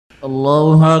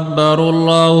الله أكبر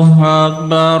الله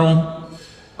أكبر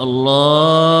الله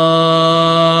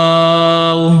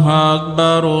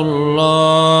أكبر الله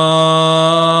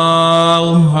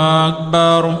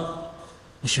أكبر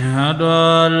أشهد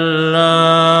أن لا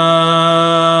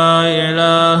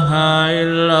إله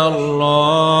إلا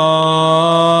الله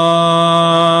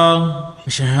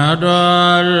أشهد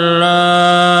أن لا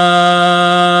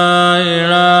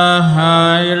إله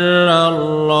إلا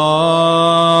الله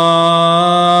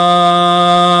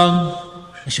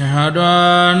أشهد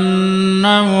أن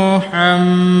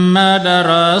محمد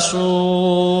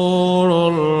رسول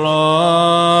الله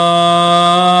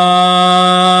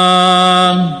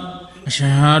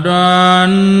أشهد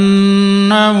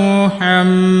أن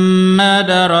محمد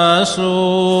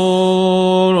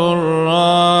رسول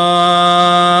الله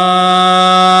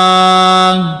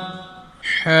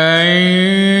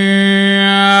حي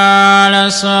على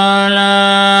الصلاة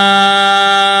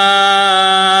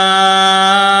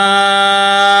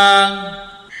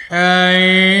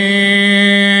حي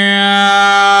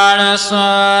على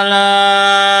الصلاة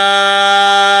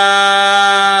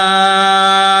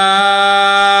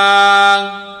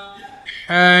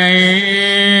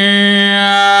حي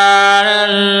على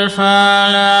الفلاح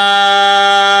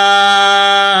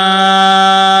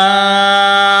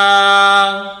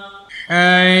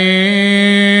حي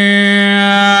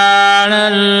على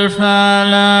الفلاح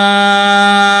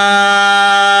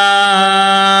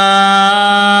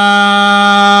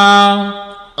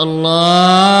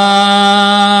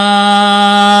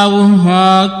الله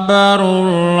أكبر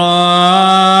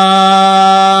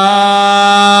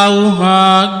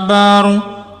الله أكبر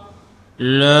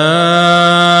لا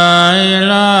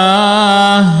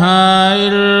إله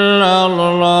إلا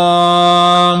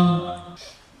الله.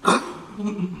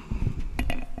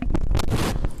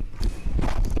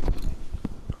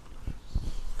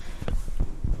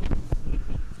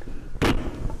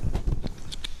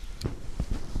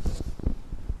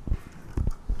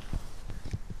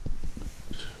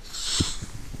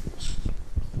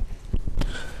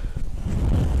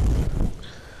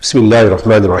 بسم الله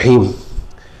الرحمن الرحيم.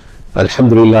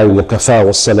 الحمد لله وكفى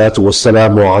والصلاة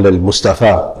والسلام على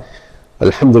المصطفى.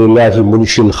 الحمد لله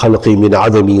منشي الخلق من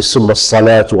عدم ثم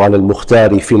الصلاة على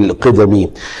المختار في القدم.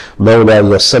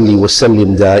 مولاي صل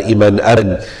وسلم دائما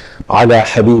أبدا على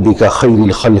حبيبك خير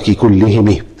الخلق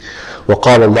كلهم.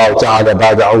 وقال الله تعالى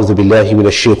بعد أعوذ بالله من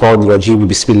الشيطان الرجيم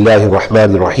بسم الله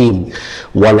الرحمن الرحيم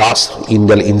والعصر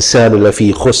إن الإنسان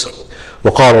لفي خسر.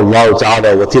 وقال الله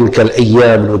تعالى وتلك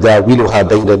الأيام نداولها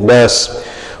بين الناس.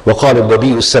 وقال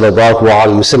النبي صلى الله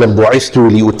عليه وسلم بعثت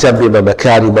لأتمم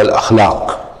مكارم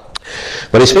الأخلاق.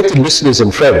 My respected listeners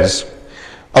and friends,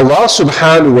 Allah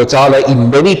subhanahu wa ta'ala in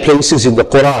many places in the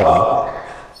Quran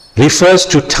refers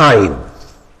to time,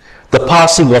 the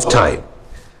passing of time,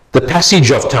 the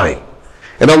passage of time.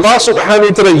 And Allah subhanahu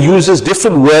wa ta'ala uses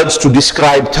different words to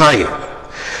describe time.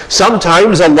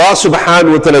 Sometimes Allah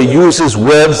subhanahu wa ta'ala uses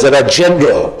words that are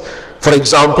general. For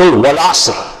example, wal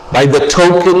asr, by the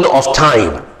token of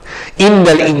time.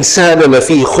 Innal insana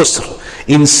lafi khusr.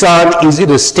 Insan is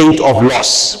in a state of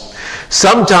loss.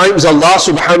 Sometimes Allah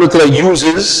subhanahu wa ta'ala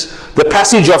uses the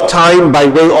passage of time by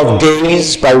way of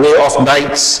days, by way of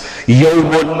nights.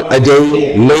 Yawmun, a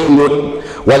day, laylun,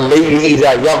 wal layli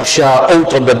idha yaghsha,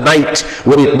 out on the night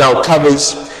when it now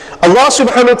covers. Allah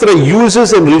subhanahu wa ta'ala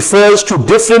uses and refers to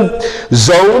different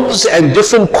zones and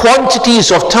different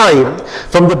quantities of time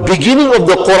from the beginning of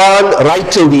the Quran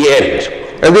right till the end.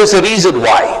 And there's a reason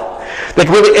why. That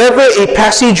whenever a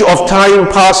passage of time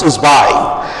passes by,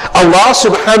 Allah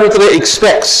subhanahu wa ta'ala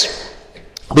expects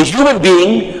the human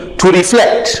being to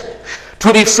reflect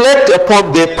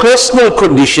upon their personal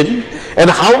condition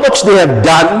and how much they have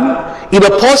done in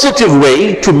a positive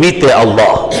way to meet their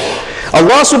Allah.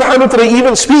 Allah subhanahu wa ta'ala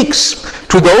even speaks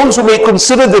to those who may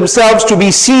consider themselves to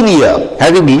be senior,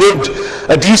 having lived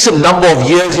a decent number of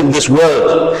years in this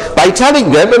world, by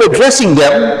telling them and addressing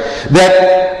them that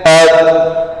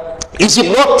is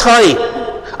it not time?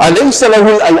 Alaysa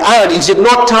lahu al-an, is it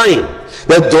not time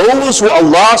that those who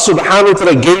Allah subhanahu wa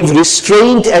ta'ala gave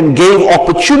restraint and gave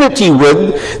opportunity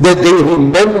with, that they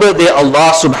remember their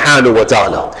Allah subhanahu wa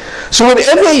ta'ala. So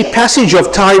whenever a passage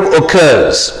of time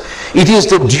occurs, it is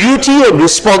the duty and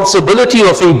responsibility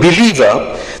of a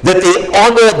believer that they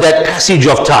honor that passage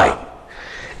of time.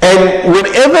 And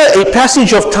whenever a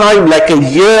passage of time like a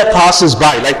year passes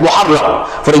by, like Muharram,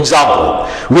 for example,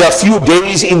 we are a few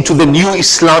days into the new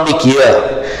Islamic year,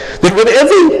 then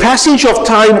whenever a passage of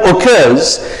time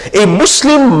occurs, a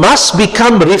Muslim must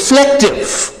become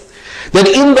reflective. that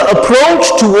in the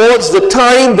approach towards the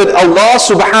time that Allah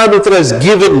subhanahu wa ta'ala has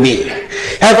given me,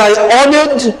 have I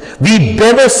honored the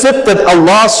benefit that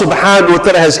Allah subhanahu wa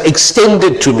ta'ala has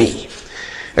extended to me?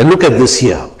 And look at this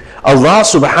here. Allah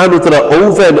subhanahu wa ta'ala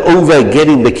over and over again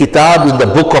in the kitab, in the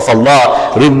book of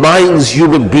Allah, reminds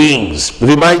human beings,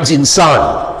 reminds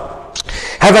insan.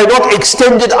 Have I not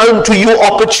extended unto you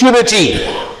opportunity?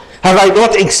 Have I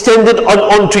not extended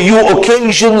unto you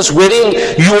occasions wherein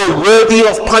you are worthy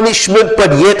of punishment,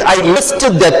 but yet I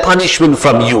lifted that punishment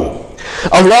from you?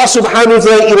 Allah subhanahu wa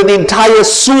ta'ala in an entire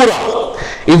surah,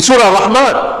 in Surah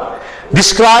Rahman,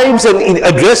 describes and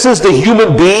addresses the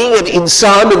human being and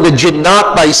insan and the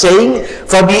jinnat by saying,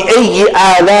 فَبِأَيِّ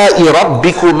آلَاءِ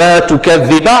رَبِّكُمَا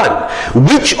تُكَذِّبَانِ?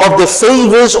 Which of the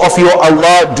favors of your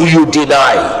Allah do you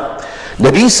deny?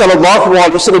 Nabi sallallahu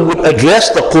alayhi wa sallam would address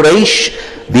the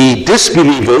Quraysh, the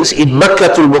disbelievers in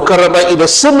Makkah al-Mukarramah in a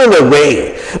similar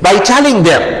way by telling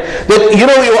them that, you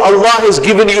know, your Allah has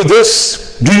given you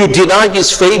this. Do you deny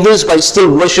His favors by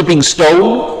still worshipping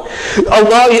stone?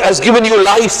 Allah has given you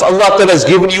life. Allah Ta'ala has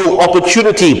given you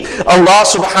opportunity. Allah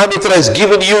subhanahu wa ta'ala has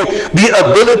given you the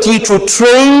ability to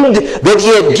trade that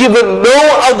He had given no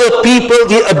other people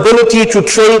the ability to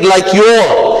trade like you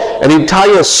all. An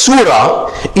entire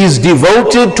surah is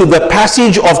devoted to the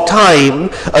passage of time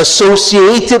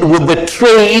associated with the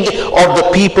trade of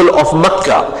the people of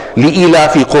Makkah.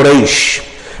 لِإِلَافِ قُرَيْشِ.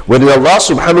 When Allah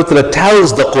subhanahu wa ta'ala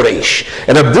tells the Quraysh,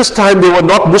 and at this time they were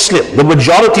not Muslim, the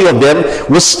majority of them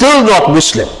were still not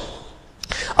Muslim.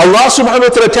 Allah subhanahu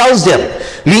wa ta'ala tells them,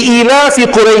 لِإِلَافِ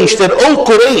قُرَيْشِ, that, O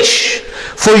Quraysh,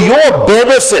 for your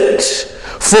benefit,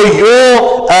 for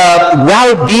your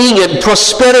well-being and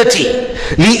prosperity,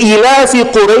 لِإِلَافِ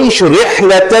قُرَيْشِ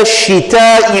رِحْلَةَ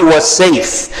الشِّتَاءِ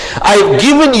وَالسَّيْفِ, I've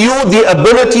given you the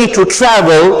ability to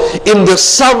travel in the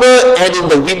summer and in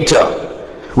the winter,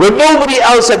 when nobody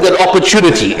else had that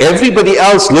opportunity. Everybody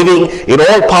else living in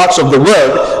all parts of the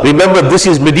world. Remember, this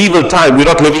is medieval time. We're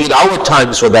not living in our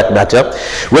times for that matter.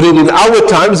 When in our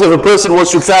times, if a person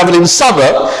wants to travel in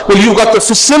summer, well, you've got the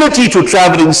facility to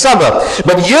travel in summer.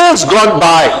 But years gone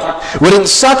by, wherein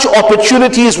such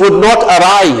opportunities would not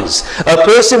arise, a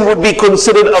person would be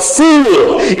considered a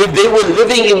fool if they were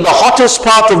living in the hottest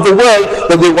part of the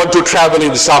world, then they want to travel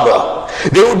in summer.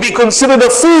 They would be considered a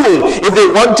fool if they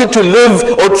wanted to live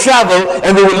or travel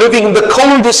and they were living in the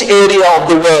coldest area of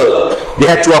the world. They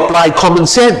had to apply common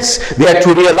sense. They had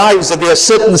to realize that there are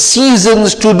certain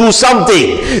seasons to do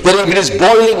something. That if it is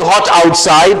boiling hot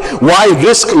outside, why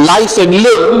risk life and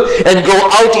limb and go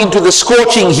out into the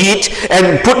scorching heat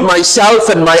and put myself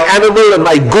and my animal and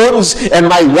my goods and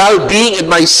my well-being and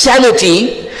my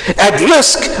sanity at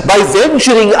risk by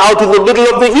venturing out in the middle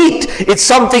of the heat? It's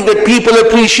something that people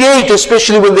appreciate,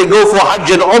 especially when they go for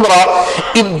Hajj and Umrah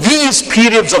in these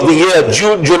periods of the year,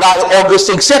 June, July, August,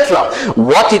 etc.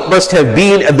 What it must have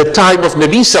been at the time of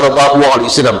Nabi sallallahu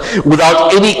alaihi wasallam,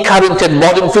 without any current and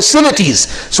modern facilities.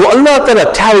 So Allah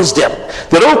Ta'ala tells them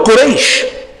that, O Quraysh,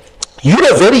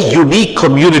 you're a very unique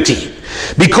community.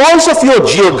 Because of your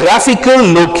geographical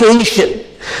location,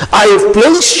 I have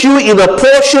placed you in a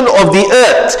portion of the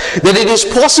earth that it is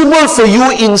possible for you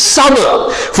in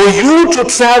summer, for you to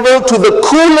travel to the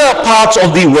cooler parts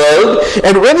of the world,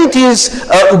 and when it is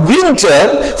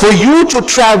winter, for you to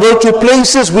travel to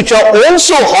places which are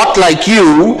also hot like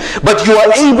you, but you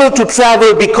are able to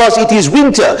travel because it is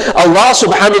winter. Allah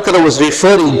subhanahu wa ta'ala was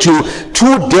referring to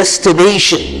two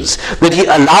destinations that He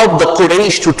allowed the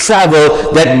Quraysh to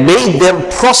travel that made them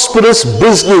prosperous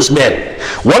businessmen.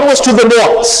 One was to the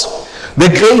north, the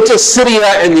greater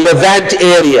Syria and Levant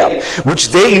area, which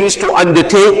they used to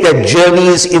undertake their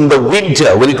journeys in the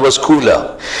winter when it was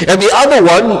cooler. And the other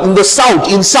one in the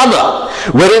south in summer,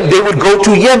 wherein they would go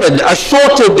to Yemen, a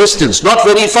shorter distance, not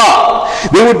very far.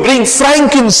 They would bring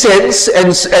frankincense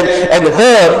and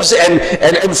herbs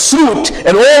and fruit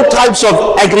and all types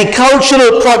of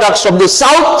agricultural products from the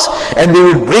south, and they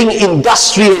would bring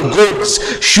industrial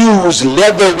goods, shoes,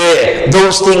 leatherware,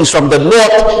 those things from the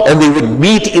north, and they would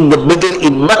meet in the middle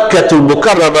in Makkah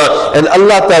al-Mukarramah. And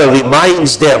Allah Ta'ala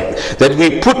reminds them that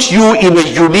we put you in a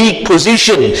unique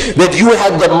position, that you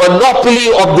had the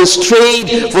monopoly of this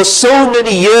trade for so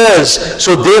many years,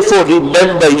 so therefore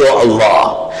remember your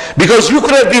Allah. Because you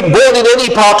could have been born in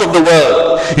any part of the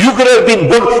world. You could have been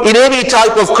born in any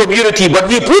type of community, but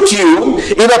we put you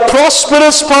in a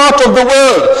prosperous part of the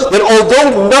world. That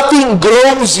although nothing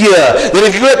grows here, that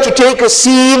if you had to take a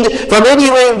seed from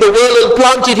anywhere in the world and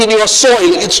plant it in your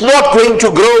soil, it's not going to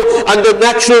grow under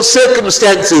natural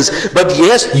circumstances. But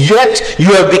yes, yet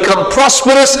you have become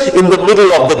prosperous in the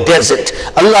middle of the desert.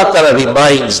 Allah Ta'ala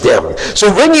reminds them.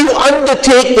 So when you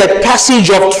undertake that passage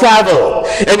of travel,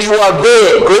 and you are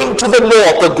there, going to the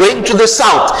north or going to the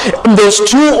south, and those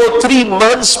 2 or 3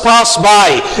 months pass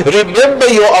by, remember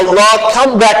your Allah,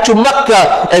 come back to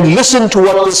Makkah and listen to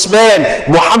what this man,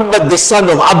 Muhammad the son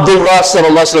of Abdullah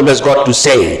sallallahu alaihi wasallam, has got to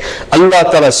say. Allah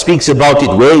Ta'ala speaks about it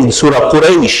where in Surah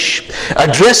Quraysh,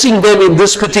 addressing them in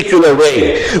this particular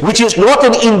way, which is not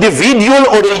an individual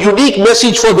or a unique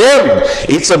message for them.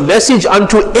 It's a message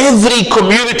unto every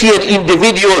community and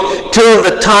individual till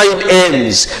the time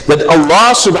ends, that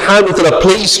Allah subhanahu wa ta'ala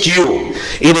placed you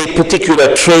in a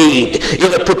particular trade,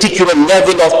 in a particular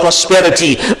level of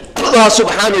prosperity. Allah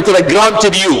subhanahu wa ta'ala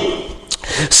granted you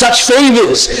such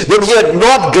favors that He had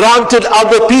not granted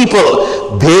other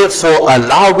people. Therefore,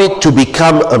 allow it to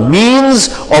become a means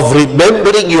of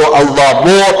remembering your Allah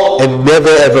more, and never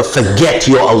ever forget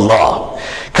your Allah.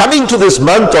 Coming to this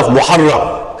month of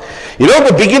Muharram, you know,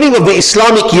 the beginning of the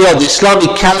Islamic year, the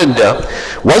Islamic calendar,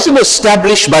 wasn't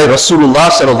established by Rasulullah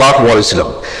sallallahu alaihi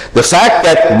wasallam. The fact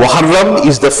that Muharram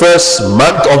is the first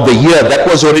month of the year, that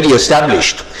was already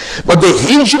established. But the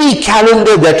Hijri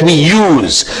calendar that we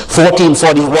use,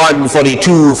 1441,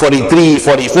 42, 43,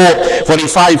 44,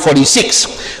 45,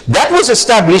 46, that was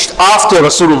established after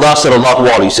Rasulullah sallallahu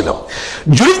alaihi wasallam.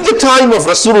 During the time of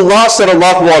Rasulullah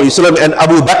sallallahu alaihi wasallam and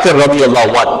Abu Bakr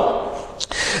radiallahu anhu,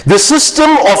 the system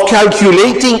of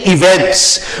calculating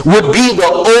events would be the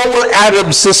old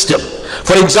Arab system.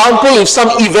 For example, if some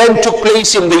event took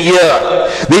place in the year,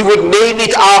 they would name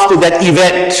it after that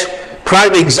event.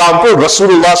 Prime example,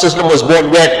 Rasulullah was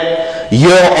born when?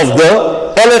 Year of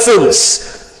the elephants.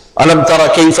 Alam tara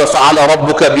kayfa fa'ala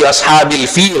rabbuka bi ashabil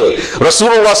fil.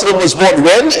 Rasulullah was born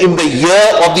when? In the year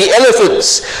of the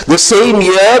elephants. The same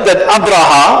year that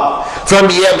Abraha from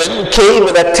Yemen came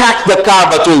and attacked the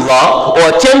Ka'batullah,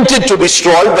 or attempted to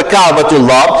destroy the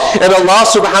Ka'batullah, and Allah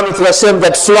subhanahu wa ta'ala sent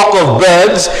that flock of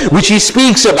birds which He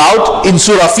speaks about in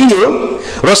Surah Fil.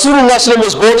 Rasulullah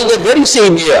was born in the very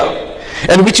same year.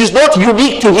 And which is not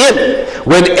unique to him.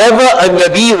 Whenever a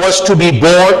Nabi was to be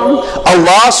born,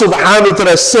 Allah subhanahu wa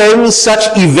ta'ala sends such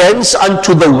events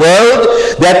unto the world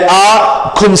that are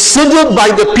considered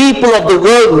by the people of the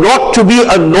world not to be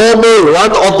a normal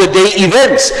run-of-the-day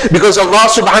events. Because Allah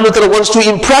subhanahu wa ta'ala wants to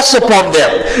impress upon them.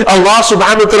 Allah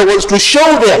subhanahu wa ta'ala wants to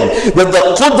show them that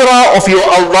the qudra of your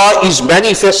Allah is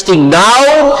manifesting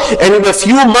now, and in a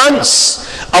few months,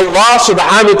 Allah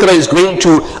subhanahu wa ta'ala is going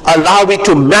to allow it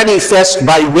to manifest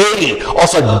by way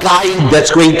of a guide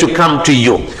that's going to come to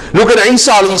you. Look at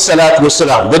Isa alayhi salatu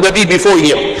wasalam, the Nabi before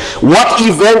him. What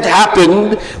event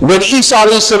happened when Isa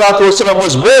alayhi salatu wasalam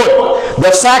was born?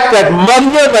 The fact that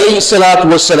Maryam alayhi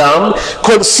salatu wasalam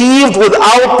conceived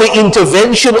without the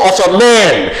intervention of a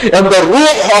man, and the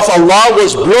ruh of Allah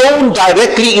was blown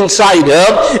directly inside her,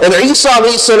 and Isa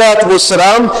alayhi salatu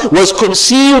wasalam was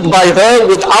conceived by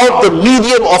her without the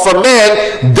medium of a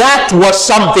man. That was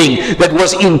something that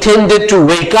was intended to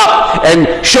wake up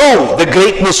and show the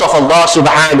greatness of Allah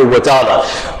subhanahu wa ta'ala.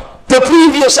 The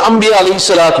previous Anbiya alayhi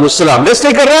salatu wasalam, let's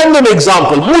take a random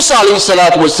example. Musa alayhi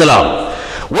salatu wasalam.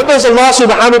 What does Allah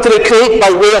subhanahu wa ta'ala create by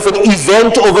way of an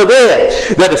event over there?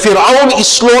 That Fir'aun is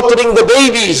slaughtering the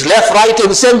babies left, right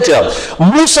and center.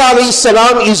 Musa alayhi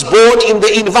salam is born in the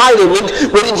environment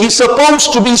wherein he's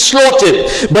supposed to be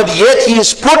slaughtered, but yet he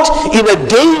is put in a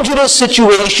dangerous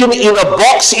situation in a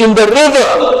box in the river,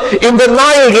 in the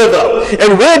Nile River.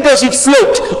 And where does it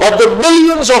float? Of the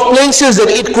millions of places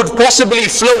that it could possibly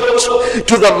float,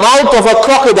 to the mouth of a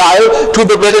crocodile, to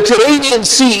the Mediterranean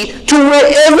Sea, to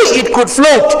wherever it could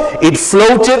float. It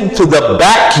floated to the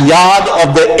backyard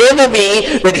of the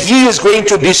enemy that he is going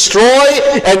to destroy,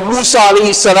 and Musa alayhi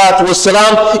salatu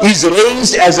wasalam is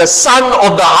raised as a son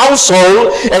of the household,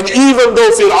 and even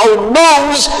though Fir'aun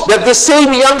knows that the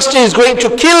same youngster is going to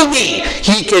kill me,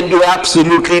 he can do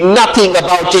absolutely nothing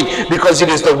about it because it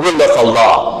is the will of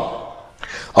Allah.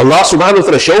 Allah subhanahu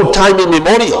wa ta'ala showed time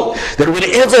immemorial that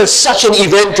whenever such an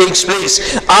event takes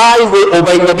place, I will, or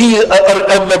by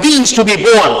Nabi is to be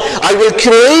born, I will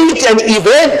create an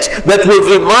event that will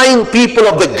remind people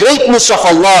of the greatness of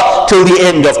Allah till the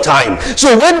end of time.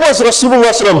 So when was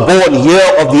Rasulullah born? Year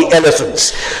of the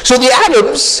elephants. So the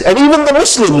Arabs and even the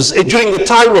Muslims during the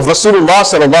time of Rasulullah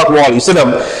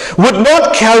would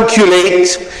not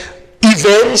calculate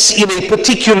events in a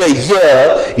particular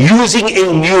year using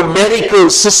a numerical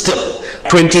system.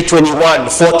 2021,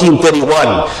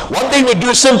 1431. What they would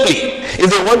do simply, if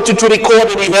they wanted to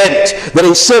record an event that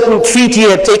a certain treaty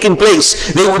had taken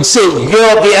place, they would say,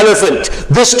 year of the elephant,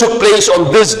 this took place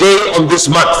on this day, on this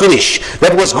month, finish.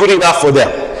 That was good enough for them.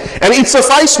 And it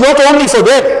sufficed not only for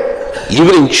them,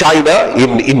 even in China,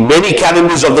 in many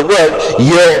calendars of the world,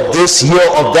 year of this, year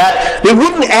of that, they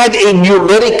wouldn't add a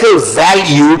numerical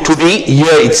value to the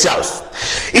year itself.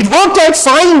 It worked out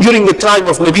fine during the time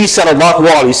of Nabi sallallahu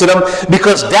alaihi wasallam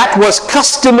because that was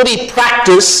customary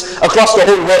practice across the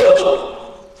whole world.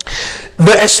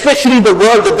 Especially the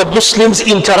world that the Muslims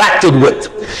interacted with.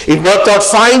 It worked out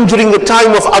fine during the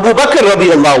time of Abu Bakr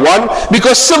radiallahu anh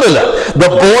because similar, the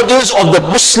borders of the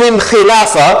Muslim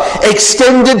Khilafah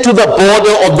extended to the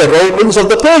border of the Romans, of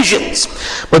the Persians.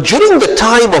 But during the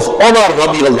time of Umar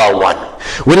radiallahu anh,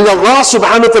 when Allah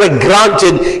subhanahu wa ta'ala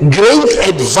granted great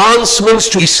advancements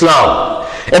to Islam,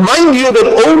 and mind you that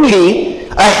only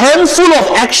a handful of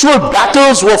actual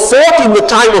battles were fought in the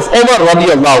time of Umar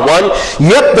radiallahu anh,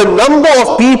 yet the number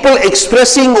of people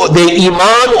expressing their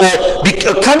iman or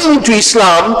coming into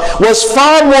Islam was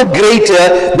far more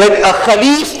greater than a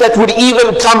Khalif that would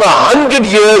even come 100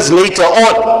 years later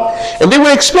on. And they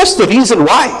will express the reason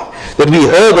why. That we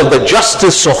heard of the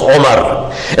justice of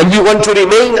Umar, and we want to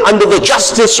remain under the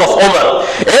justice of Umar.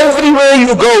 Everywhere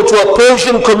you go, to a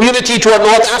Persian community, to a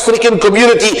North African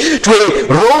community, to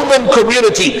a Roman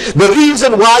community, the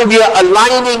reason why we are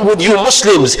aligning with you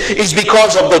Muslims is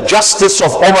because of the justice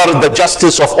of Umar,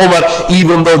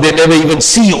 even though they never even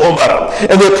see Umar,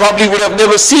 and they probably would have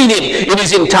never seen him in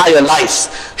his entire life,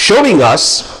 showing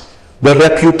us the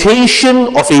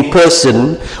reputation of a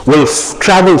person will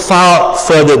travel far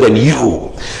further than you.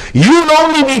 You'll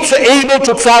only be able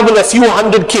to travel a few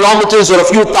hundred kilometers or a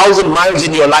few thousand miles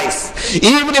in your life.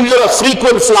 Even if you're a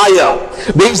frequent flyer,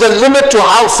 there's a limit to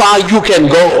how far you can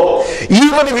go.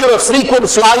 Even if you're a frequent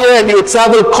flyer and you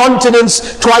travel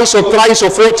continents twice or thrice or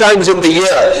 4 times in the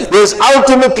year, there's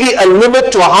ultimately a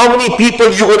limit to how many people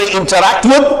you're going to interact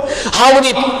with, how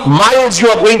many miles you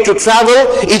are going to travel.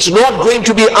 It's not going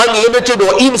to be unlimited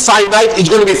or infinite, it's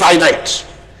going to be finite.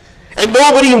 And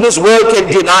nobody in this world can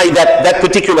deny that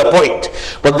particular point.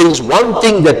 But there is one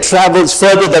thing that travels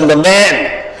further than the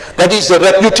man. That is the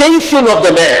reputation of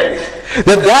the man.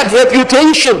 That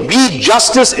reputation, be it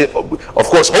justice, of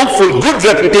course, hopeful, good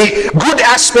reputation, good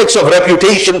aspects of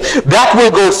reputation, that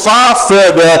will go far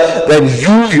further than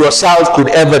you yourself could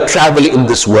ever travel in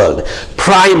this world.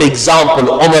 Prime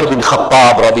example, Umar bin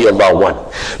Khattab radiallahu anh.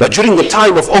 Now during the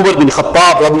time of Umar bin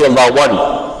Khattab radiallahu anh,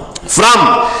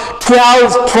 from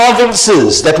 12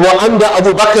 provinces that were under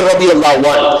Abu Bakr radiallahu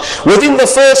anh, within the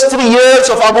first 3 years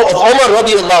of Umar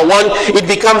radiallahu anh, it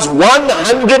becomes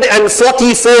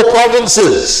 144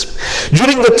 provinces.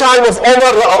 During the time of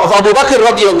Abu Bakr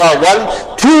radiallahu anh,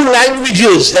 2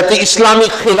 languages that the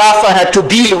Islamic Khilafah had to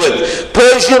deal with,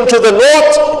 Persian to the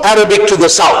north, Arabic to the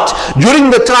south. During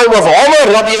the time of Umar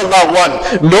radiallahu anh,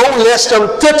 no less than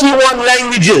 31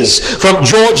 languages, from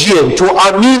Georgian to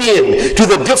Armenian to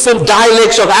the different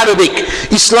dialects of Arabic.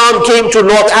 Islam came to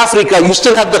North Africa. You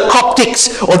still have the Coptics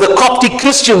or the Coptic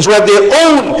Christians who have their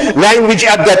own language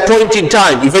at that point in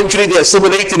time. Eventually they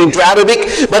assimilated into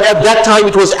Arabic, but at that time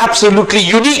it was absolutely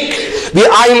unique. The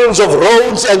islands of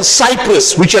Rhodes and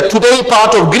Cyprus, which are today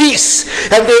part of Greece,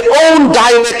 have their own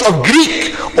dialect of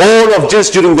Greek. All of this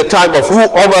during the time of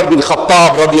Umar bin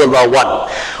Khattab radiallahu anh.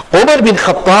 Umar bin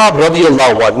Khattab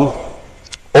radiallahu anh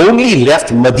only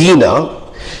left Medina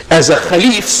as a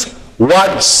Khalif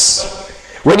once,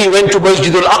 when he went to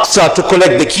Masjid al-Aqsa to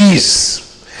collect the keys.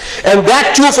 And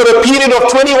that too for a period of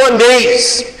 21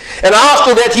 days. And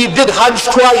after that he did Hajj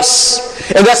twice.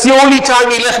 And that's the only time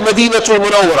he left Medina to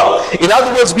Munawwara. In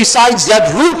other words, besides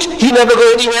that route, he never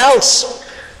go anywhere else.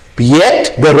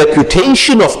 Yet the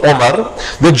reputation of Umar,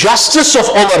 the justice of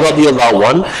Umar radiallahu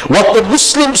anh, what the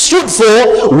Muslims stood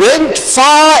for, went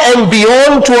far and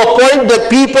beyond, to a point that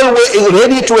people were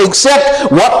ready to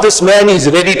accept what this man is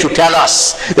ready to tell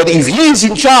us. That if he is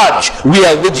in charge, we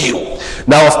are with you.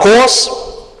 Now of course,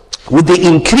 with the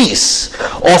increase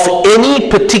of any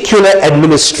particular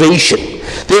administration,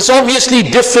 there's obviously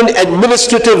different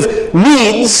administrative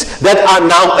needs that are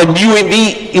now anew in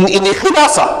the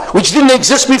Khilafah, which didn't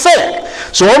exist before.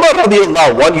 So Umar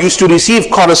radiallahu anh used to receive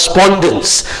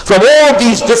correspondence from all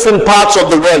these different parts of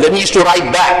the world, and he used to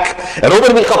write back. And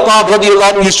Umar bin Khattab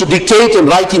radiallahu anh used to dictate and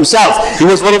write himself. He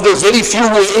was one of those very few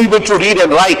who were able to read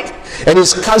and write. And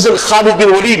his cousin Khalid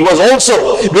bin Walid was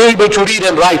also able to read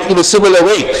and write in a similar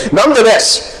way.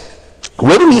 Nonetheless,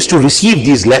 when he used to receive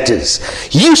these letters,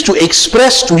 he used to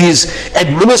express to his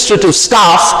administrative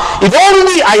staff, if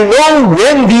only I know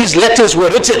when these letters were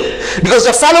written. Because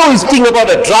the fellow is thinking about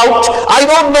a drought. I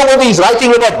don't know whether he's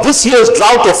writing about this year's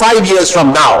drought or 5 years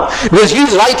from now. Because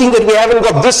he's writing that we haven't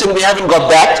got this and we haven't got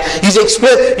that. He's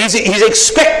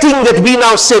expecting that we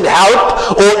now send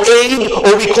help or aid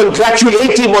or we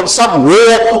congratulate him on some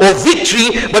war or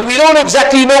victory, but we don't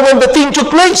exactly know when the thing took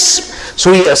place.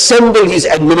 So he assembled his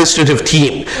administrative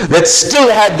team that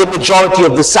still had the majority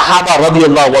of the Sahaba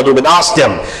radiallahu anhum and asked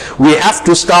them, we have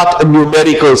to start a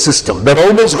numerical system. The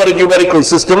Romans got a numerical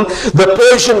system. The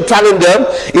Persian calendar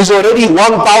is already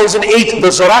 1008.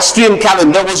 The Zoroastrian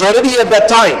calendar was already at that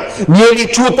time nearly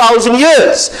 2000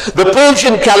 years. The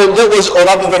Persian calendar was, or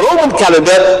rather the Roman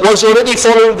calendar, was already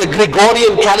following the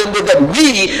Gregorian calendar that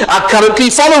we are currently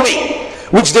following,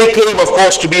 which they claim, of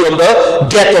course, to be on the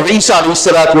death of Isa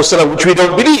والسلام, which we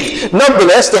don't believe.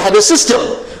 Nonetheless, they had a system.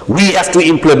 We have to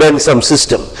implement some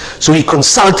system. So he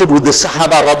consulted with the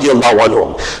Sahaba radiallahu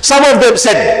anhum. Some of them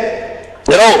said,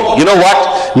 you know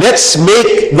what? Let's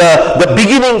make the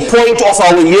beginning point of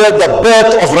our year the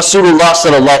birth of Rasulullah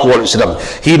sallallahu alaihi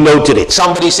wasallam. He noted it.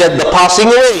 Somebody said the passing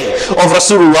away of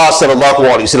Rasulullah sallallahu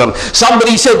alaihi wasallam.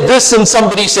 Somebody said this and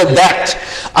somebody said that.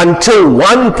 Until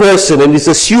one person, and it's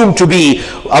assumed to be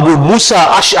Abu Musa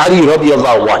Ash'ari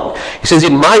radiallahu anhu, he says,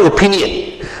 in my opinion,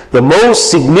 the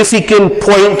most significant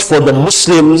point for the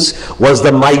Muslims was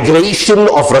the migration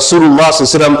of Rasulullah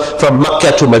from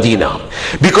Mecca to Medina,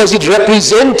 because it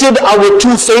represented our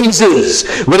two phases,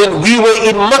 wherein we were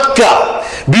in Mecca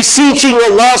beseeching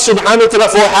Allah subhanahu wa ta'ala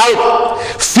for help,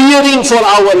 fearing for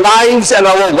our lives and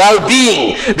our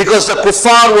well-being, because the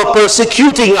kuffar were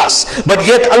persecuting us, but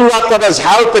yet Allah Ta'ala's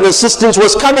help and assistance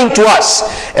was coming to us.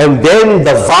 And then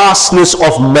the vastness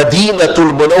of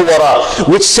Madinatul Munawwara,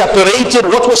 which separated,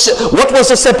 what was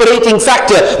the separating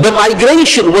factor? The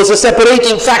migration was a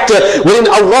separating factor, when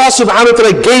Allah subhanahu wa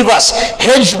ta'ala gave us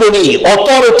hegemony,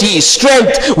 authority,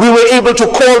 strength. We were able to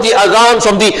call the adhan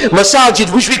from the masajid,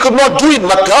 which we could not do in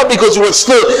Makkah because we were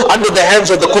still under the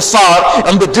hands of the kuffar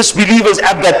and the disbelievers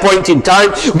at that point in time.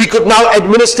 We could now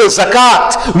administer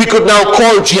zakat, we could now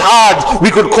call jihad, we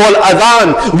could call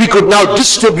adhan, we could now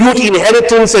distribute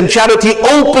inheritance and charity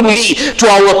openly to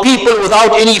our people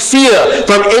without any fear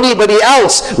from anybody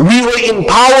else. We were in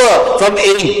power from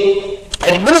an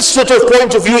administrative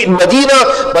point of view in Medina,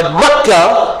 but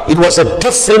Mecca, it was a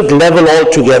different level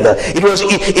altogether.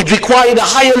 It required a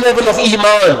higher level of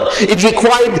iman. It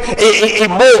required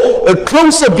a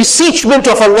closer beseechment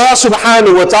of Allah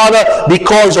subhanahu wa ta'ala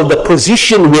because of the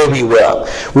position where we were,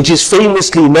 which is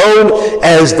famously known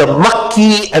as the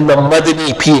Makki and the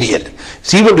Madani period.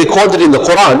 It's even recorded in the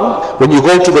Quran. When you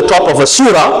go to the top of a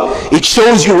surah, it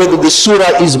shows you whether the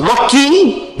surah is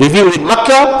Makki, revealed in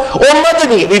Makkah, or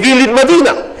Madani, revealed in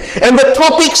Medina. And the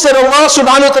topics that Allah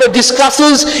subhanahu wa ta'ala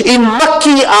discusses in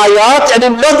Makki ayat and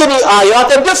in Madani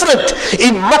ayat are different.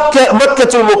 In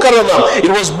Makkatul Mukarramah, it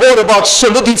was more about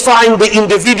solidifying the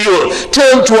individual.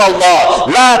 Turn to Allah.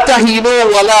 La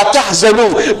tahinu wa la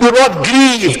tahzanu. Do not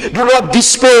grieve, do not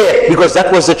despair, because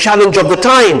that was the challenge of the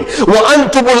time. Wa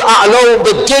antumul a'laun.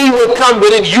 The day will come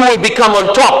wherein you will become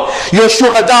on top. Your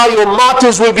shuhada, your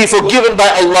martyrs will be forgiven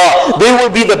by Allah. They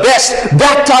will be the best.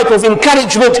 That type of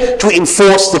encouragement to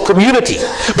enforce the community.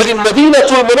 But in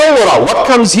Madinatul Munawwara, what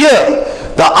comes here?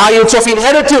 The ayats of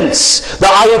inheritance, the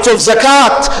ayats of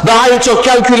zakat, the ayats of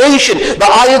calculation, the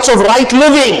ayats of right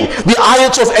living, the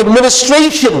ayats of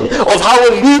administration, of how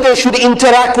a leader should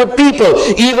interact with people.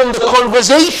 Even the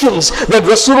conversations that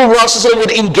Rasulullah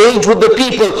would engage with the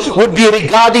people would be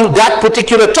regarding that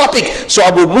particular topic. So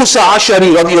Abu Musa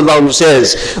Ash'ari radiallahu anhu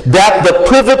says that the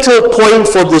pivotal point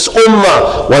for this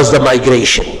ummah was the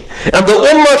migration. And the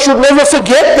ummah should never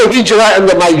forget the hijrah and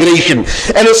the migration,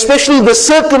 and especially the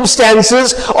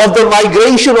circumstances of the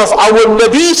migration of our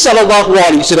Nabi sallallahu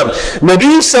alaihi wasallam.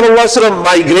 Nabi sallallahu alaihi wasallam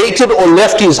migrated or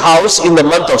left his house in the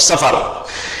month of Safar.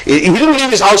 He didn't leave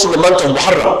his house in the month of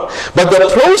Muharram. But the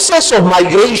process of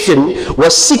migration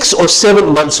was 6 or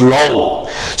 7 months long.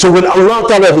 So when Allah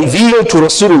Ta'ala revealed to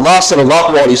Rasulullah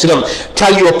sallallahu alaihi wasallam,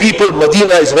 tell your people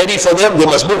Medina is ready for them, they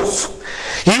must move.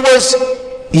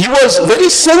 He was very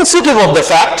sensitive of the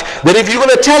fact that if you're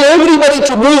going to tell everybody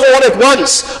to move all at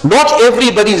once, not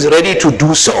everybody is ready to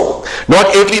do so.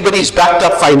 Not everybody is backed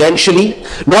up financially.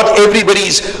 Not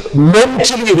everybody is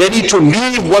mentally ready to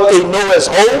leave what they know as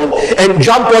home and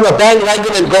jump on a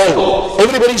bandwagon and go.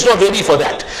 Everybody's not ready for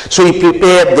that. So he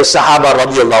prepared the Sahaba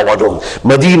radiallahu anhum.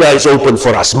 Medina is open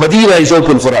for us. Medina is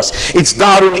open for us. It's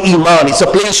Darul Iman. It's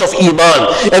a place of Iman.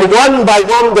 And one by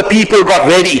one the people got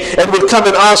ready and would come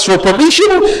and ask for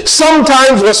permission permission.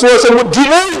 Sometimes Rasulullah would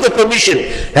delay the permission.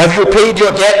 Have you paid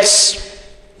your debts?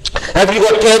 Have you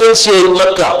got parents here in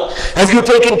Mecca? Have you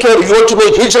taken care of, you want to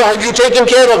make hijrah, have you taken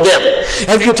care of them?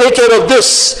 Have you taken care of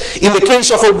this? In the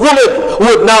case of a woman who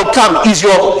would now come, is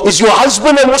your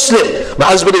husband a Muslim?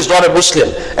 My husband is not a Muslim.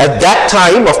 At that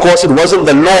time, of course, it wasn't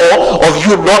the law of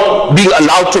you not being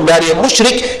allowed to marry a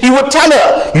mushrik. He would tell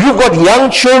her, you've got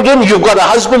young children, you've got a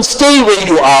husband, stay where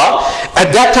you are.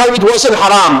 At that time, it wasn't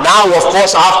haram. Now, of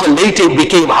course, after later it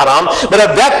became haram. But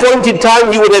at that point in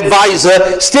time, he would advise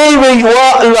her, stay where you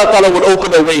are, Allah Ta'ala will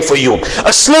open a way for you.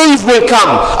 A slave will come.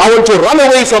 I want to run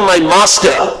away from my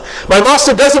master. My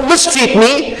master doesn't mistreat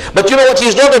me, but you know what,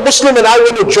 he's not a Muslim and I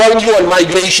want to join you on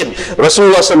migration.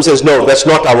 Rasulullah says, no, that's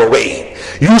not our way.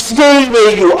 You stay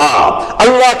where you are.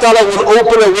 Allah Ta'ala will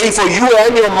open a way for you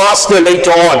and your master later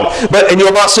on. And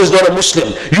your master is not a Muslim.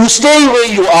 You stay where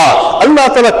you are. Allah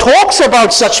Ta'ala talks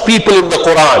about such people in the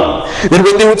Quran. That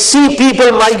when they would see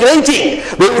people migrating,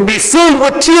 they would be filled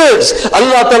with tears.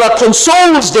 Allah Ta'ala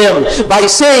consoles them by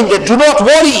saying that do not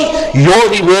worry. Your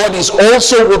reward is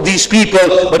also with these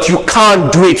people, but you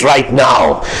can't do it right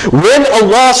now. When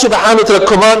Allah Subhanahu wa Ta'ala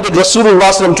commanded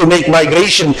Rasulullah to make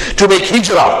migration, to make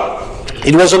hijrah,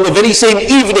 it was on the very same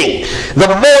evening, the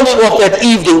morning of that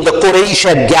evening, the Quraysh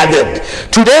had gathered.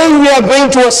 Today we are going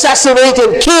to assassinate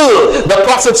and kill the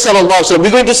Prophet ﷺ.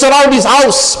 We're going to surround his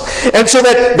house. And so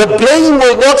that the blame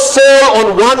will not fall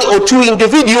on one or two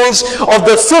individuals of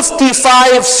the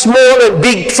 55 small and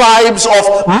big tribes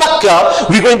of Makkah.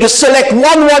 We're going to select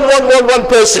one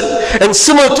person. And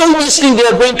simultaneously they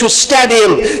are going to stab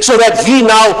him so that he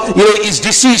now is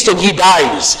deceased and he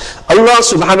dies. Allah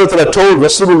subhanahu wa ta'ala told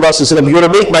Rasulullah sallallahu, you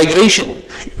want to make migration,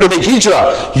 you want to make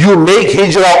hijrah, you make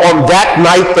hijrah on that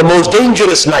night, the most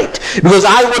dangerous night, because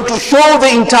I want to show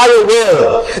the entire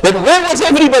world that where was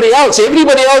everybody else?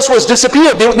 Everybody else was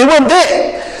disappeared. They weren't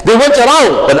there. They went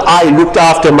around, but I looked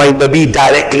after my Nabi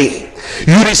directly.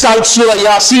 You recite Surah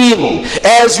Yasin.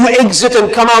 As you exit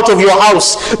and come out of your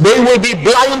house, they will be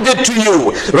blinded to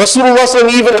you.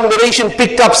 Rasulullah even in narration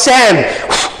picked up sand,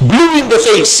 blew in the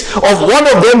face of one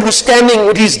of them who's standing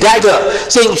with his dagger,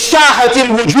 saying,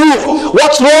 Shahatil wujuh.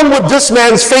 What's wrong with this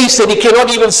man's face that he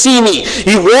cannot even see me?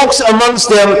 He walks amongst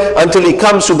them until he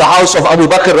comes to the house of Abu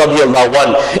Bakr radiallahu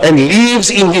anh, and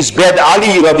leaves in his bed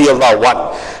Ali radiallahu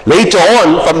anh. Later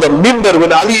on, from the mimbar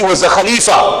when Ali was the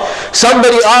Khalifa,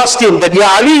 somebody asked him that, Ya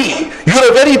Ali, you're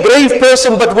a very brave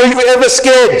person, but were you ever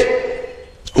scared?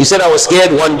 He said, I was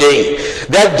scared one day.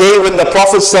 That day when the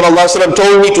Prophet ﷺ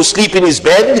told me to sleep in his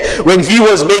bed, when he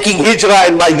was making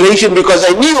hijrah and migration, because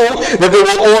I knew that they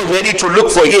were all ready to look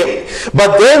for him.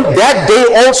 But then that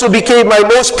day also became my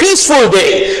most peaceful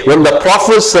day, when the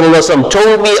Prophet ﷺ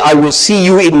told me, I will see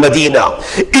you in Medina.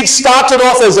 It started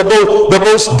off as the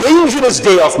most dangerous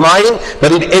day of mine,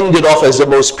 but it ended off as the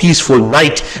most peaceful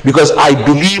night, because I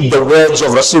believed the words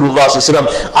of Rasulullah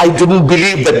ﷺ. I didn't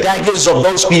believe the daggers of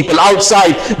those people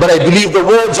outside, but I believe the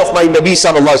words of my Nabi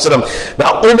sallallahu alaihi wasallam.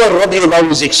 Now Umar radiallahu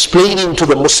anhu is explaining to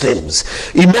the Muslims,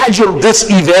 imagine this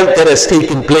event that has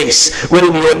taken place,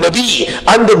 wherein your Nabi,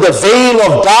 under the veil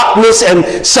of darkness and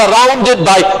surrounded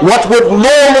by what would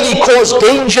normally cause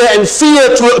danger and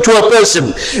fear to a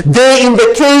person, there in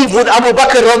the cave with Abu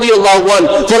Bakr radiallahu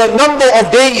anhu for a number of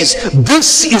days.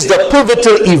 This is the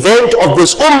pivotal event of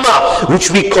this ummah, which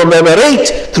we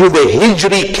commemorate through the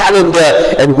Hijri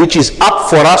calendar, and which is up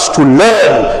for us to learn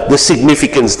the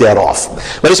significance thereof.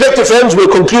 My respected friends, we'll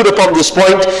conclude upon this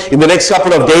point in the next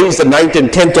couple of days, the 9th and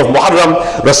 10th of Muharram.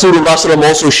 Rasulullah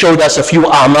also showed us a few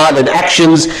a'mal and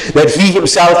actions that he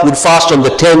himself would fast on the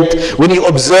 10th, when he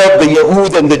observed the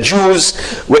Yahud and the Jews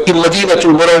in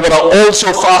Madinatul Munawwarah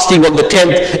also fasting on the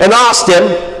 10th, and asked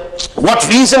them, what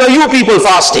reason are you people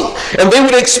fasting? And they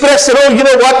would express that, oh, you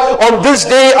know what, on this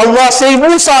day Allah saved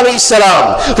Musa alayhi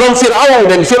salam from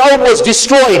Fir'aun, and Fir'aun was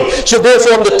destroyed, so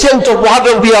therefore on the 10th of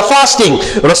Muharram we are fasting.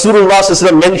 Rasulullah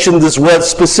mentioned this word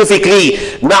specifically,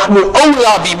 Nahnu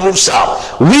awla bi Musa.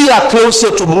 We are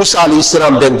closer to Musa alayhi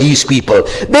salam than these people.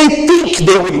 They think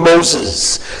they're with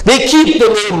Moses. They keep the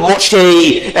name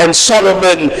Moshe and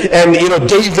Solomon and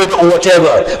David or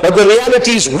whatever, but the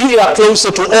reality is we are closer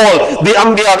to all the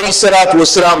Anbiya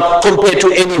والسلام, compared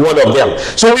to any one of them.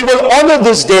 So we will honor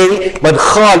this day, but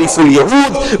Khaliful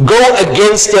Yahud, go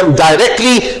against them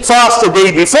directly, fast the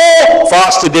day before,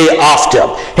 fast the day after.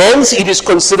 Hence it is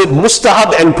considered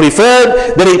mustahab and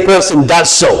preferred that a person does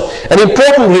so. An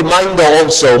important reminder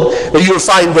also that you'll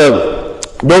find the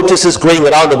notices going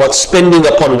around about spending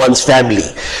upon one's family.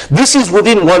 This is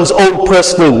within one's own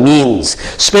personal means.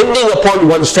 Spending upon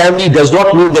one's family does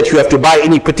not mean that you have to buy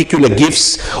any particular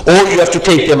gifts, or you have to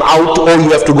take them out, or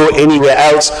you have to go anywhere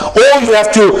else, or you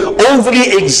have to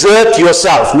overly exert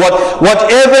yourself.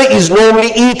 Whatever is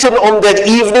normally eaten on that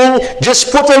evening,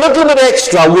 just put a little bit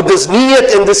extra with this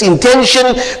niyat and this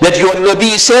intention that your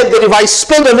Nabi said that if I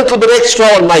spend a little bit extra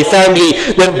on my family,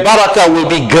 then barakah will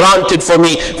be granted for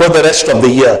me for the rest of the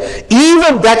year.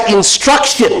 Even that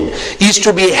instruction is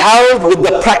to be held with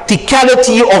the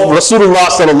practicality of Rasulullah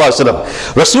sallallahu alaihi wasallam.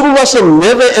 Rasulullah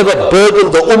never ever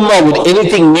burdened the ummah with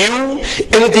anything new,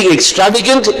 anything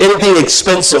extravagant, anything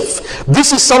expensive.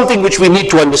 This is something which we need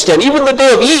to understand. Even the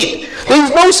day of Eid, there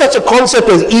is no such a concept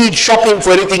as Eid shopping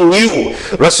for anything new.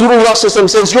 Rasulullah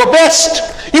says, your best.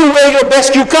 You wear your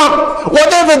best, you come.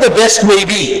 Whatever the best may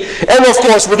be. And of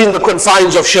course, within the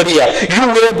confines of Sharia, you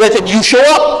wear better and you show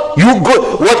up. You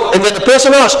go. What? And then the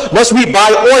person asks, must we buy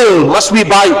oil? Must we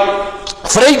buy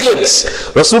fragrance?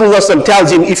 Rasulullah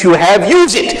tells him, if you have,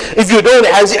 use it. If you don't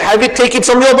have it, take it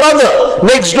from your brother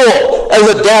next door as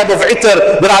a dab of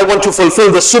itar that I want to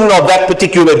fulfill the sunnah of that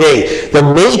particular day. The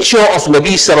nature of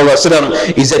Nabi sallallahu alaihi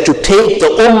wasallam is that to take the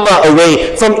ummah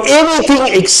away from anything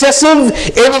excessive,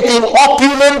 anything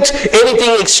opulent,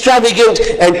 anything extravagant,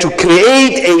 and to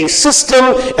create a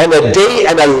system and a day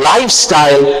and a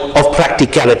lifestyle of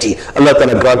practicality. Allah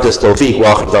Ta'ala grant us tawfiq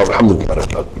wa akhir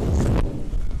alhamdulillah.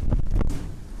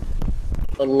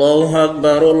 Allahu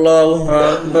Akbar, Allahu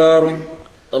Akbar,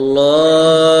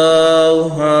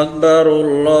 Allahu Akbar,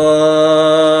 Allahu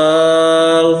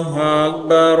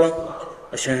Akbar.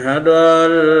 Ashhadu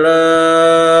an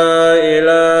la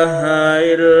ilaha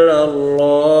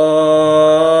illallah.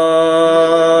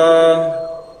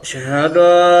 Ashhadu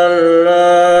an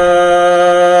la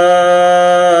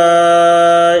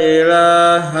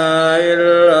ilaha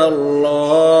illallah.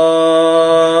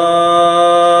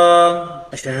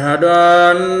 Ashhadu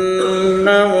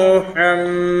anna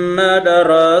Muhammadar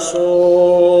Rasulullah.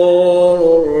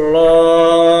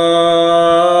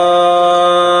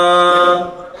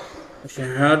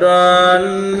 Ashhadu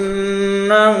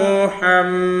anna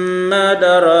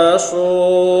Muhammadar Rasulullah.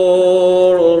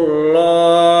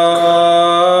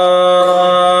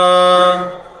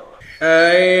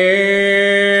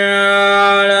 Hayya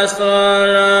 'ala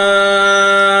salat.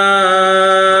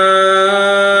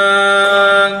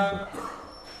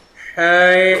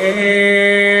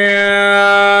 Hayya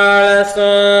 'ala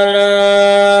salat.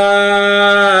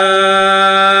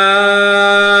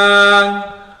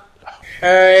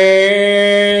 Hayya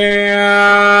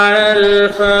 'alal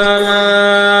falah.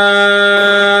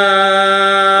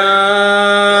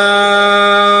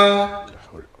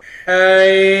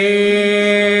 Hayya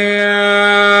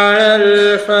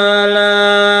 'alal falah.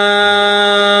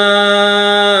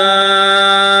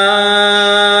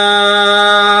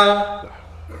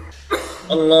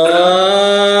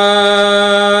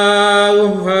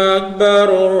 Allahu Akbar,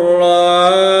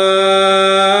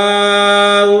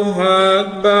 Allahu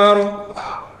Akbar.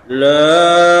 La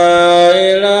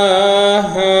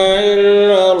ilaha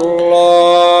illallah.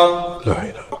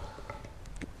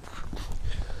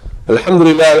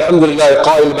 الحمد لله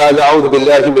قائل بعد أعوذ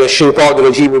بالله من الشيطان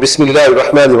الرجيم بسم الله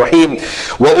الرحمن الرحيم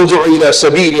وأدع إلى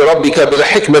سبيل ربك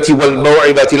بالحكمة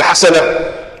والموعظة الحسنة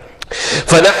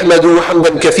فنحمده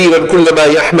حمدا كثيرا كلما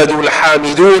يحمده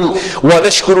الحامدون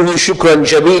ونشكره شكرا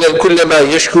جميلا كلما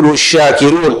يشكره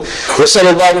الشاكرون وصلى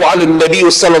الله على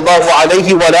النبي صلى الله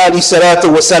عليه وعلى آله الصلاة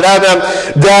والسلام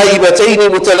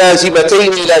دائمتين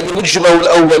متلازمتين لا يجمع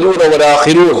الأولون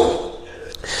والآخرون.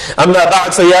 أما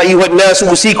بعد فيا أيها الناس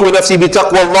أوصيكم نفسي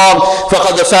بتقوى الله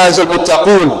فقد فاز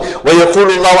المتقون. ويقول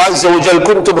الله عز وجل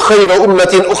كنتم خير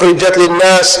أمة أخرجت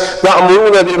للناس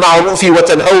تأمرون بالمعروف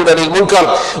وتنهون عن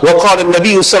المنكر. وقال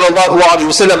النبي صلى الله عليه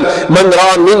وسلم من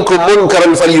رأى منكم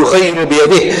منكرا فليغير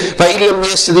بيده فإن لم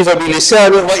يستطع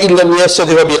بلسانه وإن لم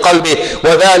يستطع بقلبه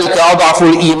وذلك أضعف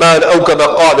الإيمان أو كما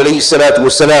قال عليه الصلاة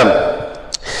والسلام.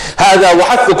 هذا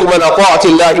وحثكم على طاعة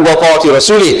الله وطاعة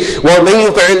رسوله ومن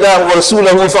يطع الله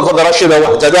ورسوله فقد رشد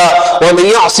واهتدى ومن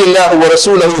يعص الله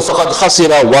ورسوله فقد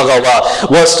خسر وغوى.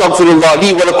 واستغفر الله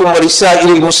لي ولكم ولسائر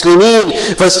المسلمين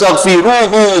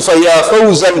فاستغفروه فيا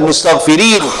فوز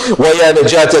المستغفرين ويا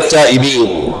نجاة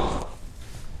التائبين.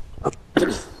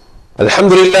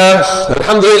 الحمد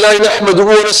لله نحمده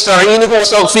ونستعينه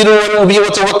ونستغفره ونؤمن به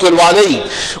ونتوكل عليه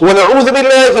ونعوذ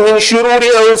بالله من شرور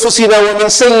أنفسنا ومن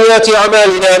سيئات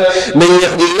أعمالنا من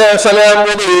يهد الله فلا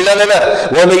مضل له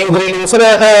ومن يضلل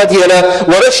فلا هادي له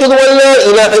ونشهد أن لا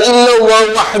إله إلا الله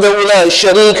وحده لا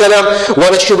شريك له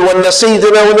ونشهد أن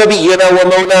سيدنا ونبينا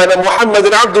ومولانا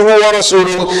محمد عبده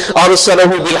ورسوله أرسله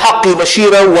بالحق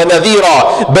بشيرا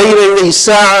ونذيرا بين يدي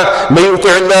الساعة من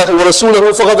يطع الله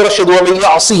ورسوله فقد رشد ومن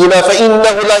يعصهما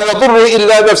فإنه لا يضر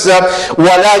إلا نفسه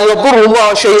ولا يضر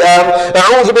الله شيئا.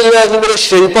 أعوذ بالله من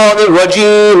الشيطان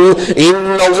الرجيم.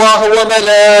 إن الله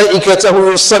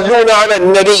وملائكته يصلون على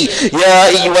النبي يا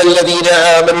أيها الذين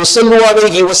آمنوا صلوا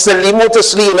عليه وسلموا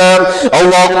تسليما.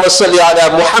 اللهم صل على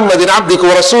محمد عبدك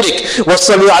ورسولك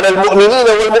وصل على المؤمنين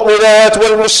والمؤمنات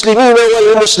والمسلمين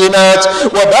والمسلمات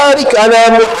وبارك على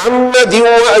محمد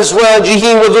وأزواجه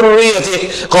وذريته.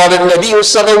 قال النبي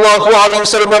صلى الله عليه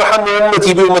وسلم ارحم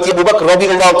أمتي بأمتي أبو بكر رضي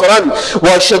الله تعالى عنه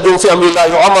وأشد في أمر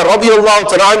الله عمر رضي الله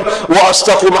تعالى عنه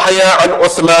وأصدقهم حياء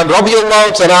عثمان رضي الله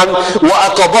تعالى عنه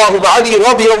وأقضاهم علي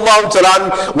رضي الله تعالى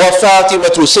عنه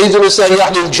وفاطمة سيد نساء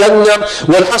أهل الجنة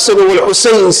والحسن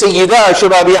والحسين سيدا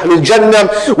شباب أهل الجنة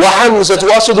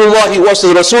وحمزة أسد الله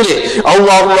وأسد رسوله.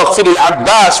 اللهم اغفر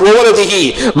العباس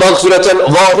وولده مغفرة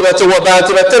ظاهرة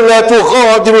وباطنة لا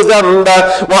تغادر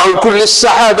ذنبا وعن كل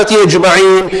الصحابة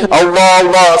أجمعين.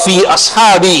 اللهم في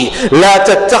أصحابي لا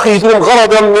تتخذهم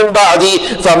غرضا من بعدي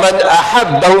فمن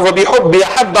أحبهم فبحبي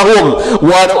أحبهم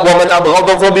ومن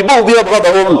أبغضهم فببغض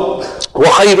أبغضهم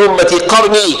وخير أمتي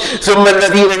قرني ثم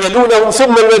الذين يلونهم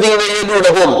ثم الذين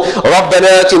يلونهم.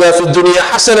 ربنا آتنا في الدنيا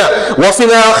حسنة وفي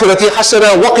الآخرة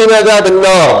حسنة وقنا عذاب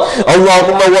النار.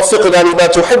 اللهم وفقنا لما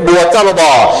تحب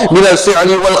وترضى من الفعل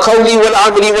والقول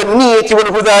والعمل والنية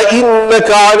والهدى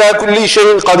إنك على كل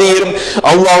شيء قدير.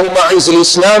 اللهم أعز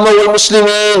الإسلام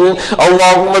والمسلمين.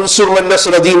 اللهم انصر من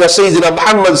نصر دين سيدنا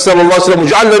محمد صلى الله عليه وسلم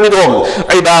واجعلنا منهم.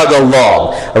 عباد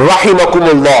الله رحمكم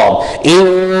الله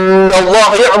إن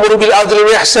الله يأمر بالعدل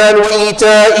والإحسان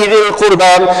وإيتاء ذي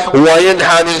القربى وينهى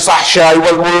عن الفحشاء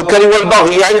والمنكر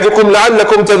والبغي يعظكم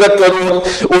لعلكم تذكرون.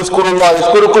 اذكروا الله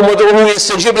يذكركم وادعوه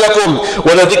يستجب لكم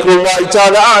ولذكر الله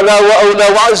تعالى أعلى وأولى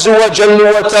وعز وجل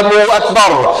وتم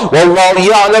وأكبر والله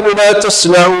يعلم ما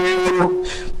تصنعون.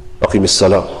 أقم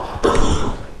الصلاة.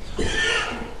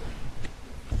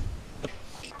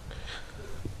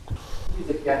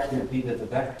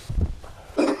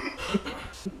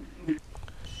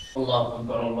 الله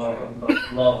أكبر الله أكبر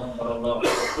الله أكبر الله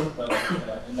أكبر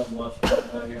إن الله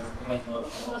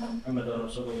محمد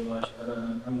رسول الله أشهد أن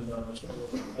محمدا رسول الله.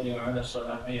 حي على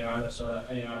الصلاة حي على الصلاة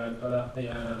حي على الفلاح حي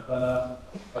على الفلاح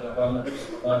قد قامت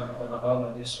الصلاة قد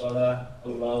قامت الصلاة.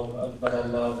 الله أكبر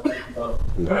الله أكبر.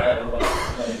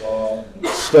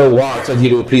 So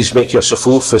wa'tadilu, please make your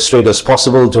sufuf as straight as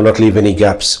possible. Do not leave any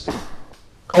gaps.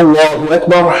 Allahu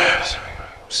Akbar.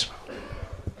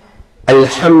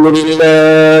 الحمد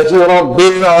لله رب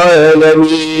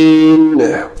العالمين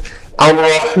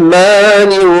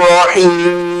الرحمن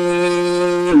الرحيم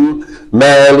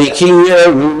مالك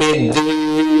يوم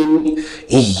الدين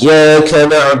إياك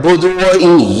نعبد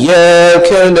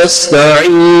وإياك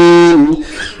نستعين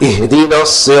اهدنا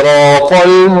الصراط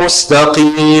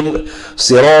المستقيم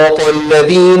صراط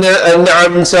الذين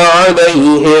أنعمت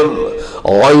عليهم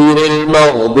غير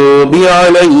المغضوب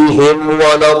عليهم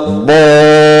ولا الضالين.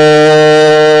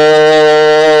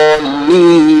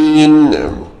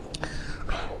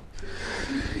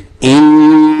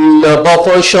 إن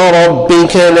بطش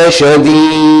ربك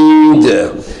لشديد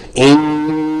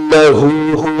إنه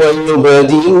هو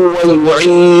يبدئ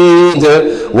ويعيد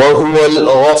وهو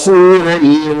الغفور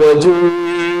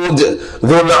الودود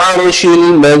ذو العرش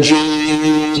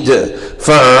المجيد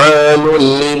فعال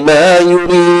لما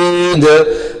يريد.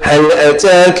 هل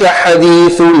أتاك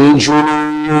حديث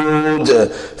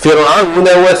الجنود فرعون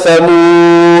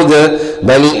وثمود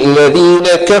بل الذين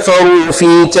كفروا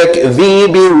في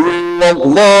تكذيب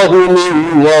والله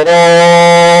من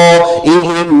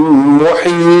ورائهم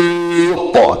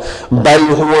محيط بل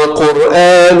هو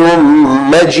قرآن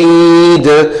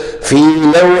مجيد في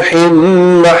لوح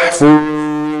محفوظ.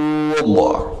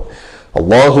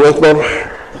 الله أكبر.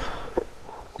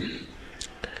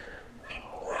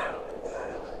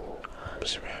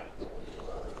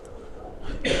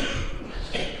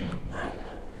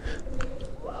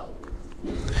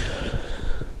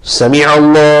 سمع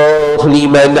الله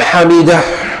لمن حمده.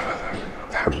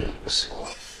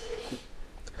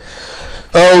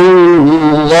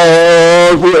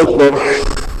 الله أكبر.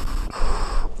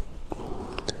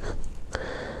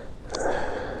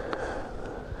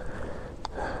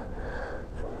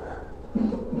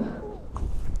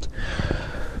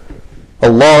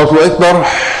 الله أكبر.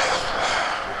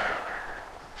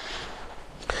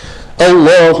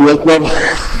 الله أكبر.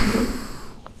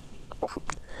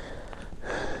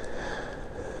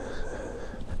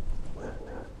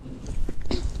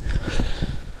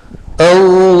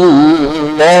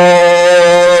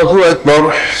 الله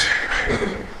أكبر.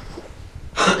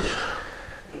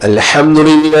 الحمد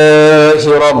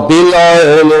لله رب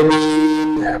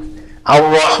العالمين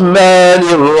الرحمن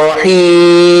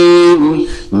الرحيم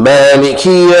مالك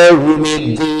يوم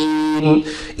الدين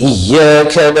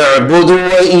إياك نعبد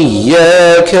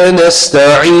وإياك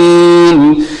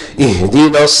نستعين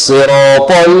اهدنا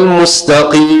الصراط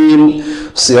المستقيم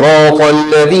صراط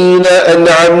الذين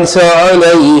أنعمت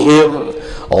عليهم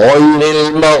غير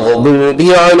المغضوب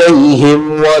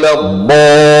عليهم ولا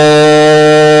الضالين.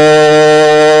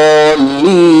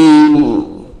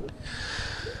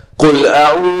 قل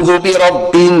أعوذ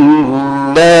برب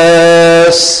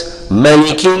الناس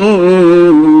ملك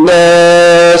الناس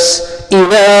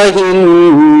إله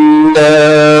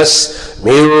الناس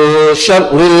من شر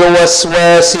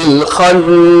الوسواس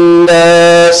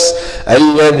الخناس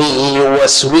الذي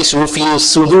يوسوس في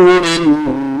صدور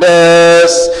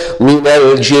الناس من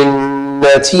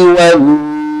الجنة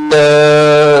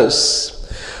والناس.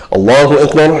 الله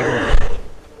أكبر.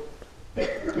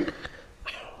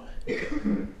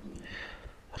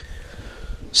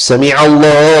 سمع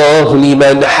الله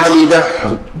لمن حمده.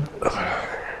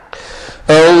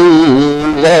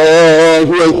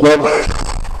 الله أكبر.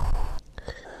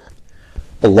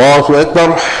 الله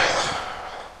أكبر.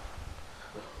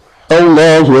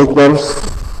 الله أكبر.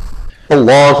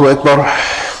 الله أكبر.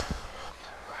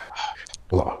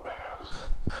 الله.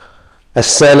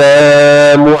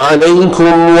 السلام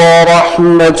عليكم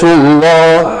ورحمة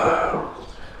الله.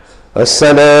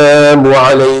 السلام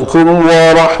عليكم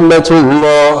ورحمة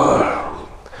الله.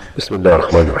 بسم الله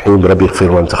الرحمن الرحيم. ربي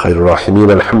اغفر وأنت خير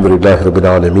الراحمين. الحمد لله رب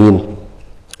العالمين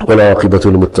والعاقبة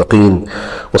للمتقين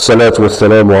والصلاة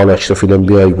والسلام على أشرف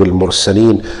الأنبياء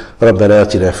والمرسلين. ربنا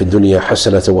آتنا في الدنيا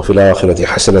حسنة وفي الآخرة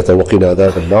حسنة وقنا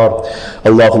عذاب النار.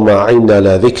 اللهم أعنا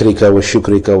على ذكرك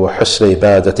وشكرك وحسن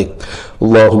عبادتك.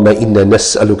 اللهم إنا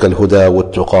نسألك الهدى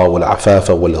والتقى والعفاف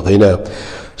والغنى.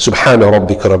 سبحان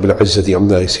ربك رب العزة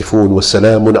عما يصفون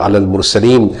والسلام على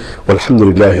المرسلين والحمد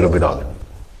لله رب العالمين.